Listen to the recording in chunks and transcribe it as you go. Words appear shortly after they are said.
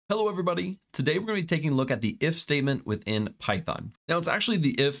Hello everybody. Today we're going to be taking a look at the if statement within Python. Now it's actually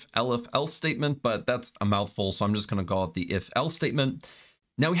the if, elif, else statement, but that's a mouthful, so I'm just going to call it the if else statement.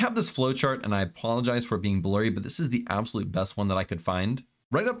 Now we have this flowchart, and I apologize for it being blurry, but this is the absolute best one that I could find.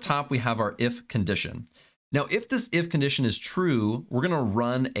 Right up top, we have our if condition. Now, if this if condition is true, we're going to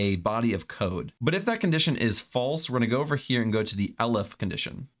run a body of code. But if that condition is false, we're going to go over here and go to the elif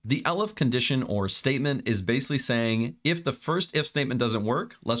condition. The elif condition or statement is basically saying, if the first if statement doesn't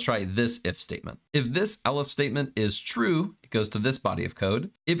work, let's try this if statement. If this elif statement is true, it goes to this body of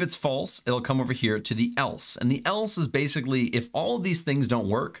code. If it's false, it'll come over here to the else. And the else is basically, if all of these things don't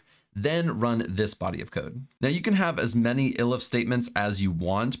work, then run this body of code. Now you can have as many elif statements as you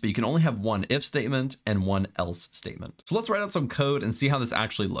want, but you can only have one if statement and one else statement. So let's write out some code and see how this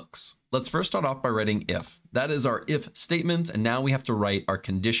actually looks. Let's first start off by writing if. That is our if statement, and now we have to write our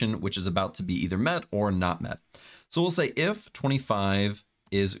condition, which is about to be either met or not met. So we'll say if 25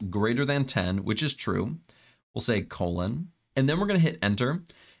 is greater than 10, which is true, we'll say colon, and then we're gonna hit enter.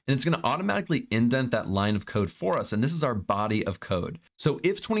 And it's going to automatically indent that line of code for us. And this is our body of code. So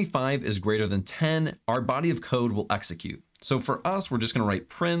if 25 is greater than 10, our body of code will execute. So for us, we're just going to write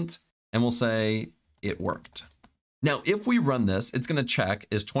print and we'll say it worked. Now, if we run this, it's going to check,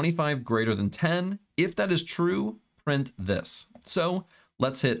 is 25 greater than 10? If that is true, print this. So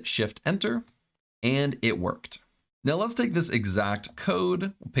let's hit shift enter and it worked. Now let's take this exact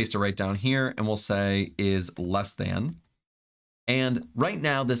code, we'll paste it right down here and we'll say is less than. And right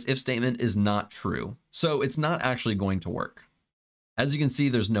now, this if statement is not true, so it's not actually going to work. As you can see,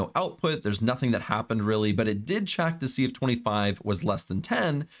 there's no output, there's nothing that happened really, but it did check to see if 25 was less than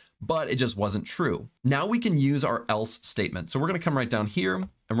 10, but it just wasn't true. Now we can use our else statement. So we're gonna come right down here and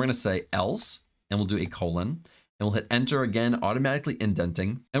we're gonna say else, and we'll do a colon, and we'll hit enter again, automatically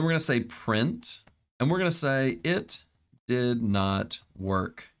indenting, and we're gonna say print, and we're gonna say it did not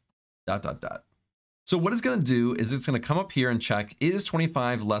work, ... So what it's going to do is it's going to come up here and check, is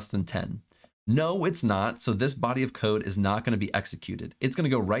 25 less than 10? No, it's not. So this body of code is not going to be executed. It's going to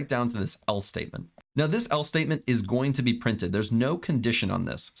go right down to this else statement. Now this else statement is going to be printed. There's no condition on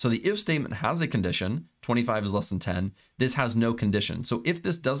this. So the if statement has a condition, 25 is less than 10. This has no condition. So if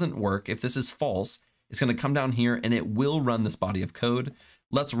this doesn't work, if this is false, it's going to come down here and it will run this body of code.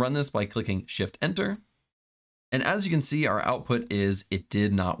 Let's run this by clicking shift enter. And as you can see, our output is it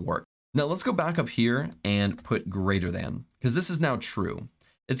did not work. Now let's go back up here and put greater than, because this is now true.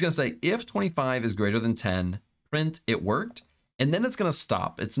 It's going to say if 25 is greater than 10, print it worked, and then it's going to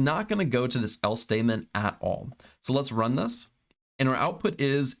stop. It's not going to go to this else statement at all. So let's run this, and our output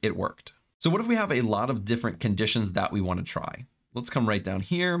is it worked. So what if we have a lot of different conditions that we want to try? Let's come right down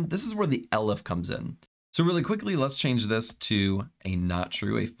here. This is where the elif comes in. So really quickly, let's change this to a not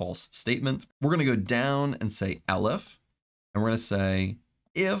true, a false statement. We're going to go down and say elif, and we're going to say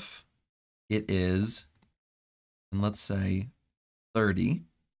if it is, and let's say 30,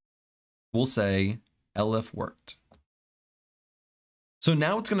 we'll say elif worked. So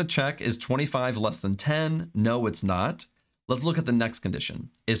now it's going to check, is 25 less than 10? No, it's not. Let's look at the next condition.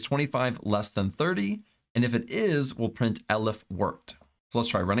 Is 25 less than 30? And if it is, we'll print elif worked. So let's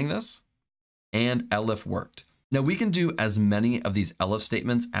try running this, and elif worked. Now we can do as many of these elif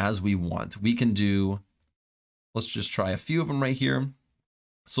statements as we want. We can do, let's just try a few of them right here.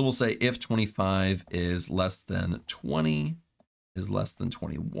 So we'll say if 25 is less than 20, is less than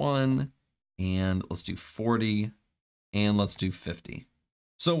 21, and let's do 40, and let's do 50.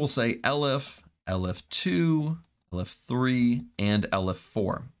 So we'll say elif, elif2, elif3, and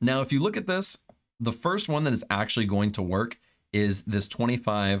elif4. Now, if you look at this, the first one that is actually going to work is this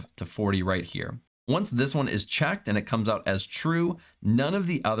 25 to 40 right here. Once this one is checked and it comes out as true, none of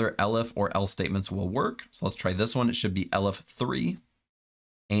the other elif or else statements will work. So let's try this one. It should be elif3.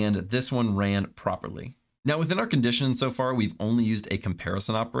 And this one ran properly. Now within our condition so far, we've only used a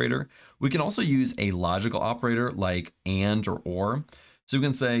comparison operator. We can also use a logical operator like and or. So we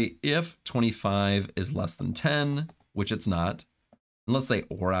can say if 25 is less than 10, which it's not, and let's say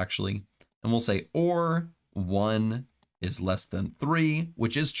or actually, and we'll say or 1 is less than 3,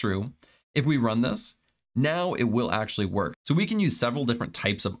 which is true. If we run this, now it will actually work. So we can use several different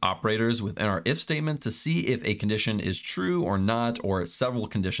types of operators within our if statement to see if a condition is true or not, or several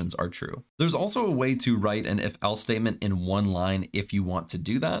conditions are true. There's also a way to write an if else statement in one line if you want to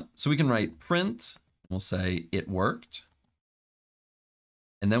do that. So we can write print, we'll say it worked.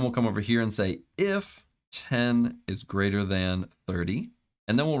 And then we'll come over here and say if 10 is greater than 30,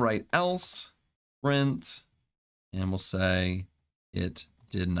 and then we'll write else print, and we'll say it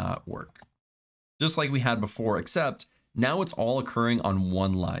did not work. Just like we had before, except now it's all occurring on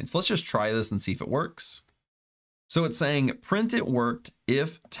one line. So let's just try this and see if it works. So it's saying print it worked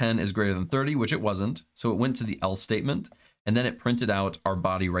if 10 is greater than 30, which it wasn't. So it went to the else statement, and then it printed out our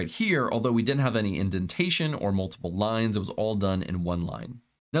body right here, although we didn't have any indentation or multiple lines. It was all done in one line.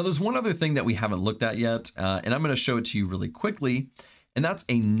 Now there's one other thing that we haven't looked at yet, and I'm going to show it to you really quickly, and that's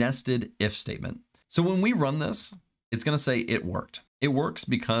a nested if statement. So when we run this, it's going to say it worked. It works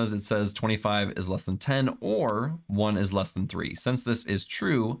because it says 25 is less than 10 or 1 is less than 3. Since this is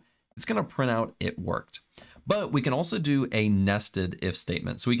true, it's going to print out it worked. But we can also do a nested if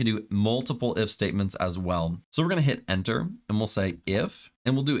statement. So we can do multiple if statements as well. So we're going to hit enter and we'll say if,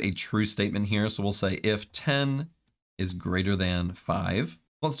 and we'll do a true statement here. So we'll say if 10 is greater than 5.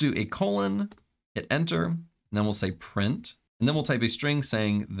 Let's do a colon, hit enter, and then we'll say print. And then we'll type a string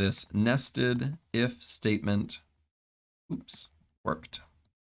saying this nested if statement, worked.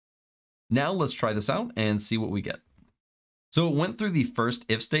 Now let's try this out and see what we get. So it went through the first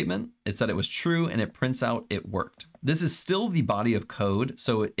if statement, it said it was true, and it prints out it worked. This is still the body of code,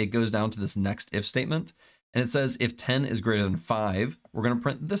 so it goes down to this next if statement, and it says if 10 is greater than 5, we're going to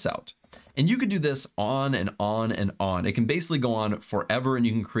print this out. And you could do this on and on and on. It can basically go on forever, and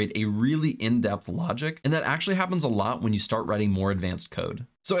you can create a really in-depth logic, and that actually happens a lot when you start writing more advanced code.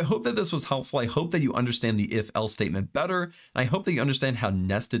 So I hope that this was helpful. I hope that you understand the if-else statement better, and I hope that you understand how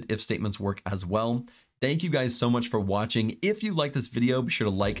nested if statements work as well. Thank you guys so much for watching. If you like this video, be sure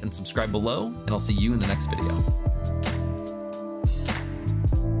to like and subscribe below, and I'll see you in the next video.